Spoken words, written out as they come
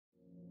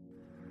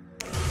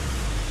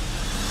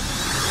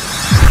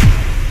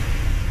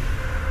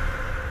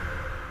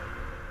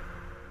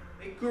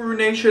Guru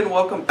Nation,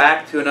 welcome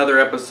back to another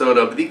episode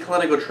of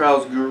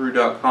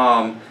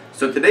theclinicaltrialsguru.com.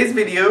 So today's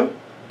video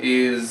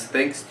is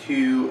thanks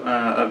to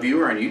a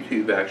viewer on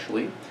YouTube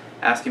actually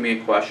asking me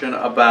a question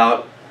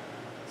about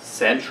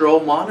central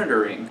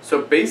monitoring.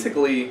 So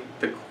basically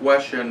the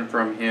question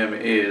from him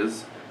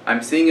is,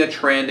 I'm seeing a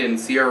trend in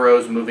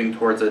CROs moving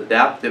towards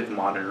adaptive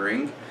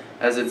monitoring,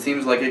 as it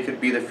seems like it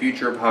could be the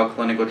future of how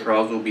clinical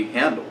trials will be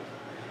handled.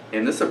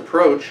 In this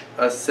approach,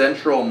 a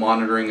central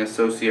monitoring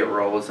associate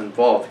role is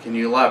involved. Can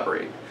you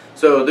elaborate?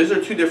 So these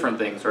are two different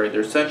things, right?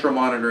 There's central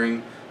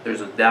monitoring, there's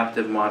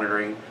adaptive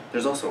monitoring,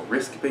 there's also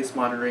risk-based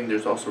monitoring,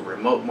 there's also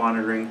remote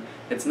monitoring.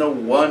 It's no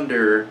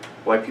wonder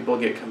why people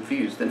get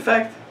confused. In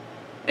fact,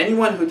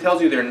 anyone who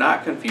tells you they're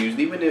not confused,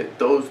 even if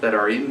those that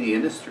are in the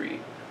industry,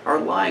 are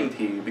lying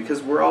to you,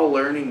 because we're all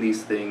learning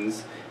these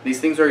things. These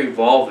things are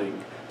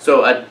evolving.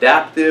 So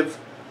adaptive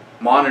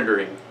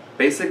monitoring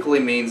basically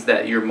means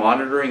that your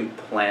monitoring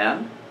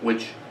plan,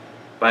 which,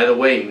 by the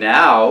way,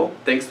 now,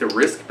 thanks to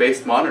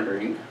risk-based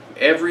monitoring,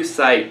 every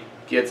site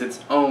gets its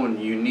own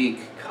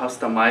unique,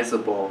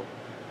 customizable,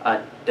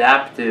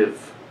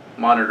 adaptive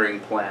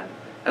monitoring plan.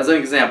 As an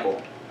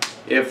example,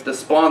 if the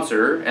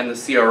sponsor and the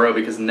CRO,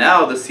 because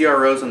now the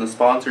CROs and the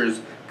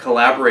sponsors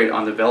collaborate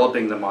on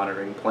developing the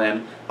monitoring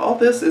plan, all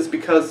this is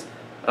because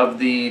of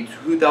the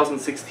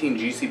 2016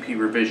 GCP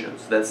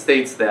revisions that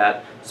states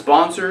that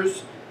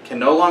sponsors can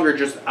no longer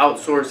just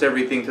outsource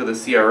everything to the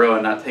CRO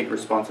and not take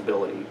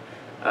responsibility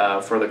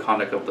for the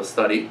conduct of the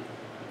study.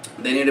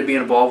 They need to be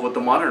involved with the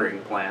monitoring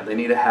plan. They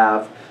need to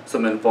have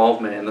some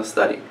involvement in the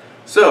study.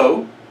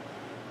 So,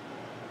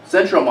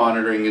 central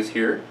monitoring is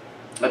here,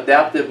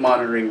 adaptive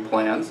monitoring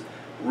plans,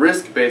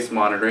 risk-based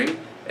monitoring.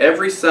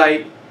 Every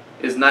site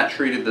is not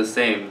treated the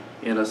same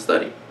in a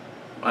study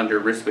under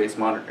risk-based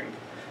monitoring.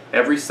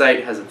 Every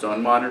site has its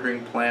own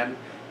monitoring plan.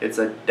 It's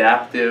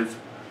adaptive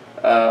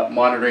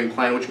monitoring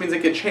plan, which means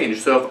it can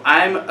change. So if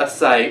I'm a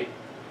site,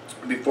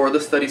 before the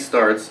study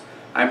starts,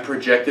 I'm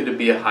projected to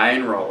be a high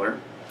enroller,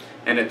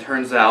 and it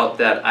turns out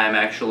that I'm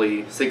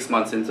actually 6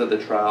 months into the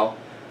trial,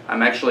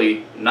 I'm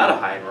actually not a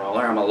high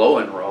enroller, I'm a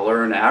low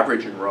enroller, an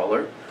average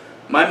enroller,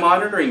 my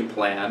monitoring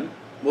plan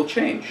will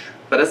change.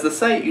 But as the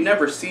site, you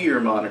never see your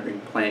monitoring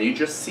plan, you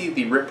just see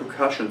the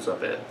repercussions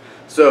of it.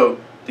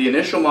 So the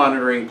initial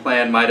monitoring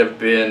plan might have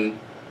been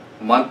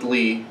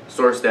monthly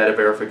source data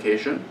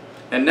verification,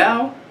 and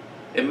now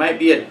it might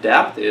be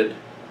adapted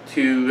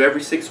to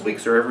every 6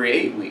 weeks or every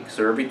 8 weeks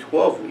or every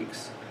 12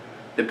 weeks,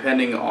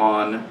 depending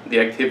on the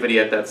activity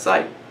at that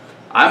site.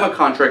 I'm a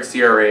contract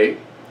CRA,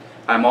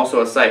 I'm also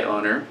a site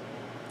owner,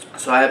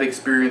 so I have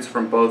experience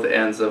from both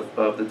ends of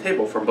the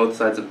table, from both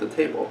sides of the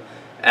table.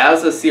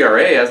 As a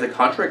CRA, as a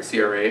contract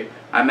CRA,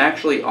 I'm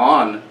actually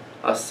on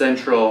a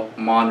central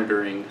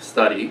monitoring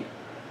study.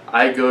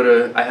 I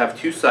have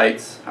 2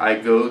 sites. I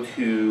go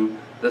to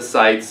the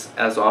sites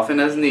as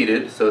often as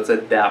needed, so it's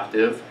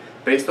adaptive,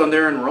 based on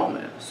their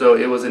enrollment. So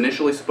it was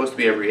initially supposed to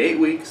be every 8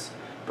 weeks,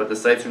 but the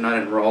sites are not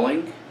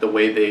enrolling the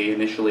way they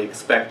initially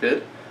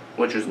expected,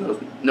 which is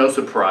no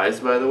surprise,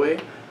 by the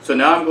way. So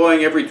now I'm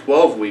going every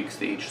 12 weeks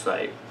to each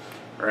site,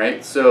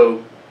 right?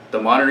 So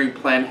the monitoring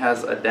plan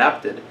has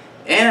adapted.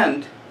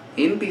 And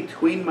in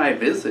between my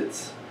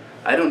visits,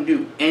 I don't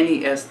do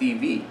any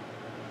SDV.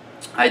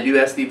 I do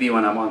SDV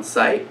when I'm on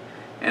site,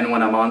 and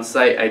when I'm on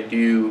site, I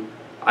do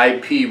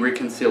IP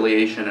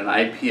reconciliation and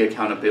IP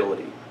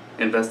accountability,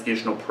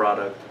 investigational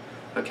product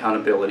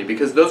accountability,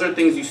 because those are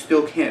things you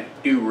still can't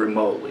do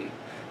remotely.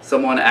 A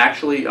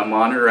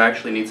monitor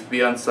actually needs to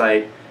be on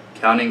site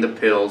counting the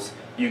pills.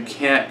 You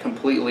can't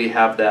completely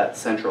have that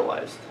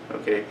centralized,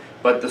 okay?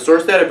 But the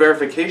source data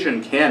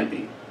verification can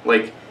be.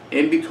 Like,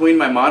 in between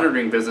my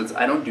monitoring visits,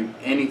 I don't do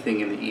anything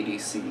in the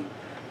EDC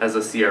as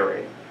a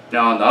CRA.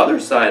 Now, on the other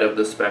side of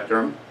the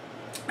spectrum,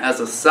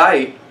 as a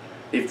site,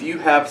 if you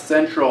have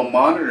central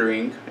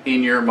monitoring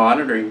in your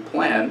monitoring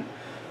plan,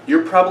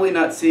 you're probably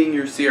not seeing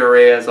your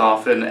CRA as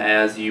often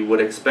as you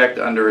would expect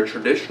under a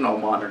traditional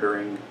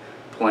monitoring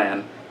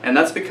plan. And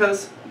that's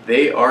because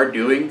they are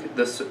doing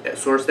the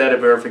source data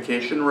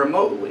verification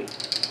remotely.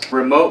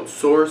 Remote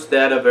source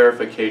data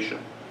verification.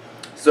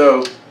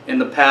 So in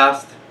the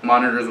past,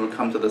 monitors would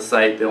come to the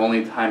site. The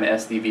only time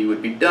SDV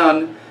would be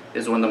done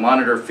is when the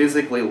monitor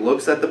physically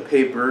looks at the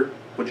paper,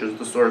 which is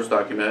the source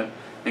document,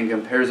 and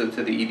compares it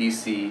to the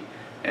EDC,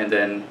 and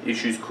then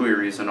issues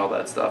queries and all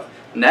that stuff.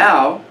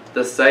 Now,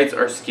 the sites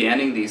are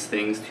scanning these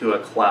things to a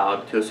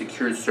cloud, to a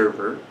secured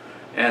server,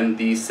 and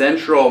the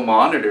central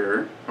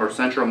monitor, or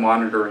central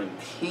monitoring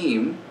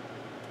team,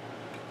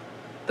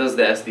 does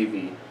the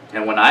SDV.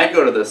 And when I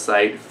go to the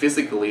site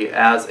physically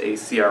as a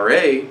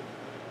CRA,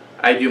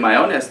 I do my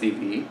own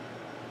SDV,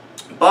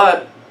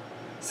 but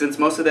since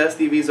most of the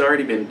SDV's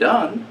already been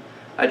done,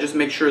 I just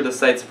make sure the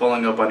site's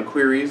following up on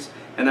queries,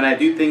 and then I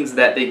do things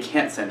that they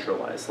can't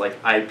centralize, like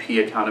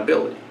IP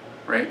accountability,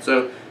 right?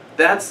 So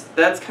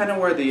that's kind of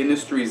where the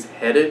industry is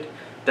headed.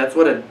 That's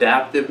what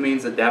adaptive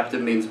means.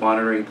 Adaptive means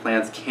monitoring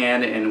plans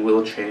can and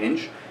will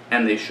change,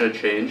 and they should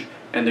change,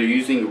 and they're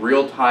using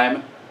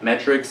real-time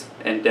metrics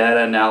and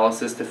data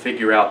analysis to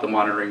figure out the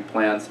monitoring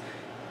plans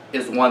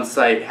Is one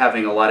site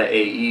having a lot of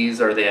AEs?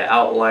 Are they an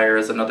outlier?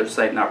 Is another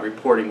site not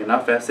reporting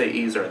enough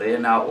SAEs? Are they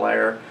an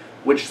outlier?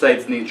 Which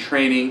sites need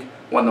training?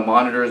 When the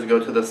monitors go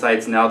to the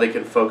sites, now they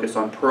can focus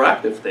on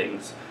proactive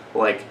things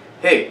like,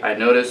 hey, I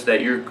noticed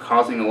that you're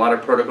causing a lot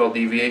of protocol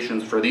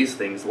deviations for these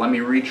things. Let me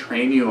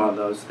retrain you on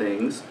those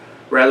things,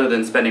 rather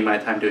than spending my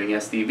time doing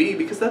SDV,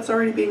 because that's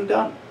already being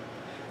done.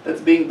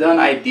 That's being done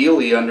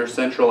ideally under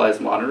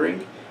centralized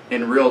monitoring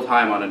in real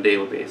time on a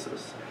daily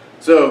basis.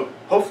 So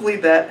hopefully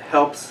that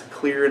helps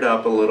clear it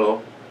up a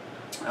little.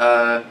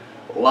 A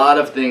lot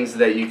of things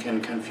that you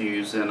can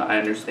confuse, and I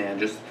understand.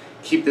 Just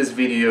keep this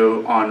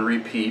video on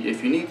repeat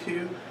if you need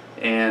to,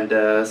 and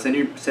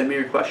send me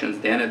your questions,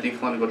 Dan at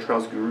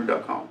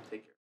theclinicaltrialsguru.com.